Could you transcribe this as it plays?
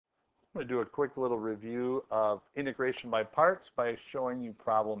I'm going to do a quick little review of integration by parts by showing you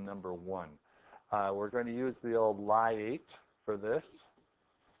problem number 1. We're going to use the old Lie8 for this.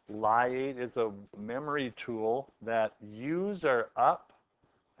 Lie8 is a memory tool that U's are up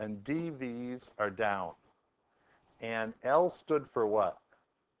and DV's are down. And L stood for what?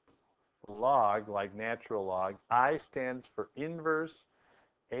 Log, like natural log. I stands for inverse.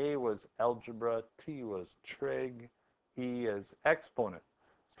 A was algebra. T was trig. E is exponent.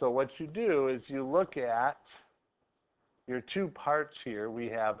 So what you do is you look at your two parts here. We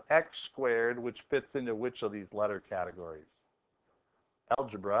have x squared, which fits into which of these letter categories?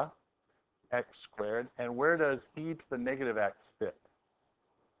 Algebra, x squared. And where does e to the negative x fit?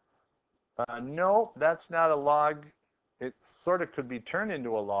 No, that's not a log. It sort of could be turned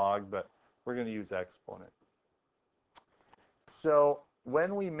into a log, but we're going to use exponent. So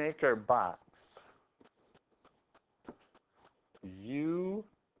when we make our box, u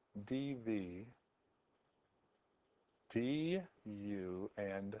dv, du,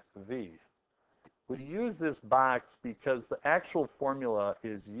 and v. We use this box because the actual formula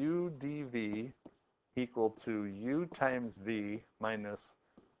is u dv equal to u times v minus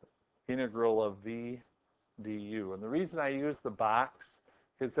integral of v du. And the reason I use the box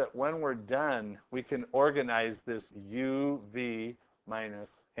is that when we're done, we can organize this uv minus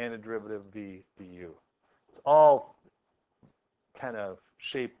antiderivative v du. It's all kind of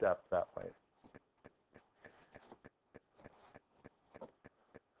shaped up that way.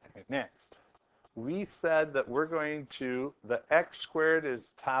 Okay, next, we said that we're going to, the x squared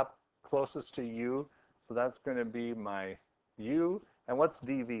is top closest to u, so that's going to be my u. And what's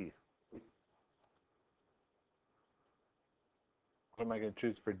dv? What am I going to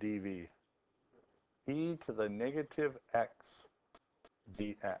choose for dv? E to the negative x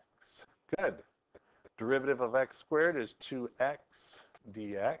dx. Good. Derivative of x squared is 2x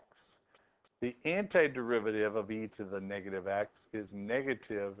dx. The antiderivative of e to the negative x is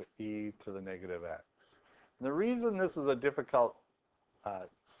negative e to the negative x. And the reason this is a difficult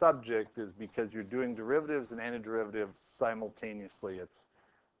subject is because you're doing derivatives and antiderivatives simultaneously. It's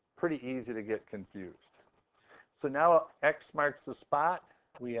pretty easy to get confused. So now x marks the spot.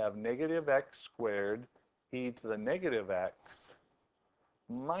 We have negative x squared e to the negative x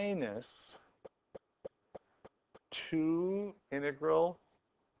minus 2 integral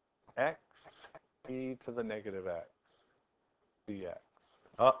x e to the negative x dx.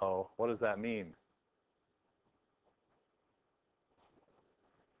 Uh-oh, what does that mean?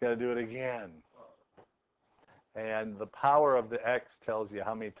 Got to do it again. And the power of the x tells you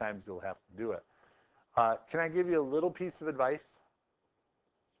how many times you'll have to do it. Can I give you a little piece of advice?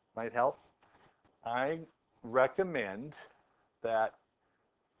 Might help. I recommend that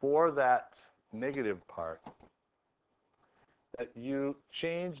for that negative part, that you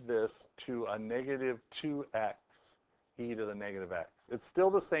change this to a negative 2x e to the negative x. It's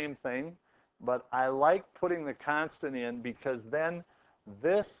still the same thing, but I like putting the constant in because then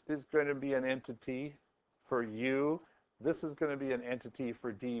this is going to be an entity for u, this is going to be an entity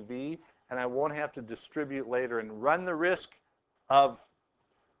for dv, and I won't have to distribute later and run the risk of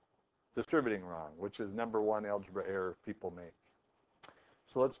distributing wrong, which is number one algebra error people make.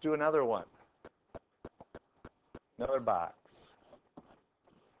 So let's do another one. Another box.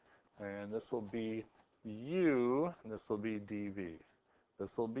 And this will be u, and this will be dv.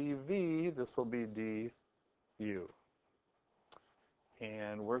 This will be v, this will be du.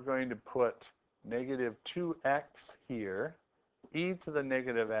 And we're going to put negative 2x here, e to the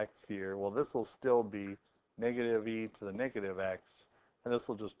negative x here. Well, this will still be negative e to the negative x, and this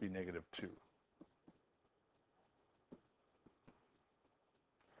will just be negative 2.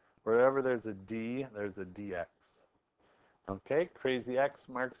 Wherever there's a d, there's a dx. Okay, crazy x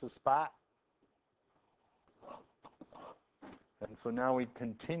marks the spot. And so now we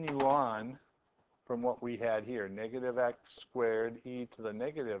continue on from what we had here, negative x squared e to the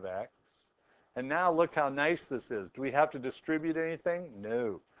negative x. And now look how nice this is. Do we have to distribute anything?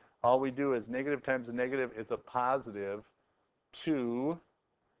 No. All we do is negative times a negative is a positive 2x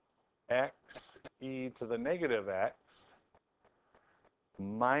e to the negative x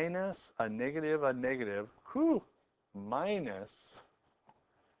minus a negative, minus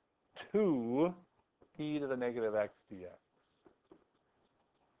 2 e to the negative x dx.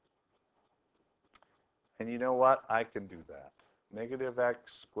 And you know what? I can do that. Negative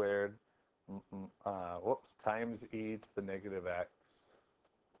x squared times e to the negative x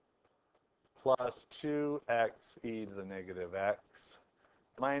plus 2x e to the negative x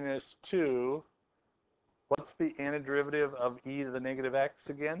minus 2. What's the antiderivative of e to the negative x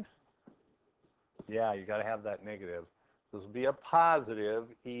again? Yeah, you got to have that negative. This will be a positive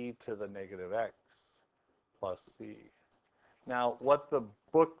e to the negative x plus c. Now, what the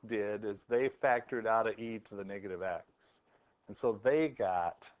book did is they factored out of e to the negative x. And so they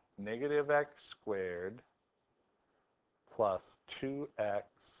got negative x squared plus 2x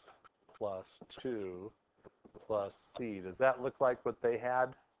plus 2 plus c. Does that look like what they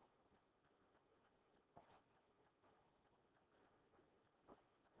had?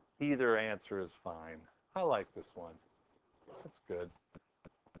 Either answer is fine. I like this one. That's good.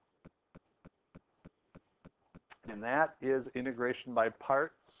 And that is integration by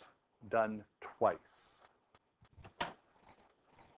parts done twice.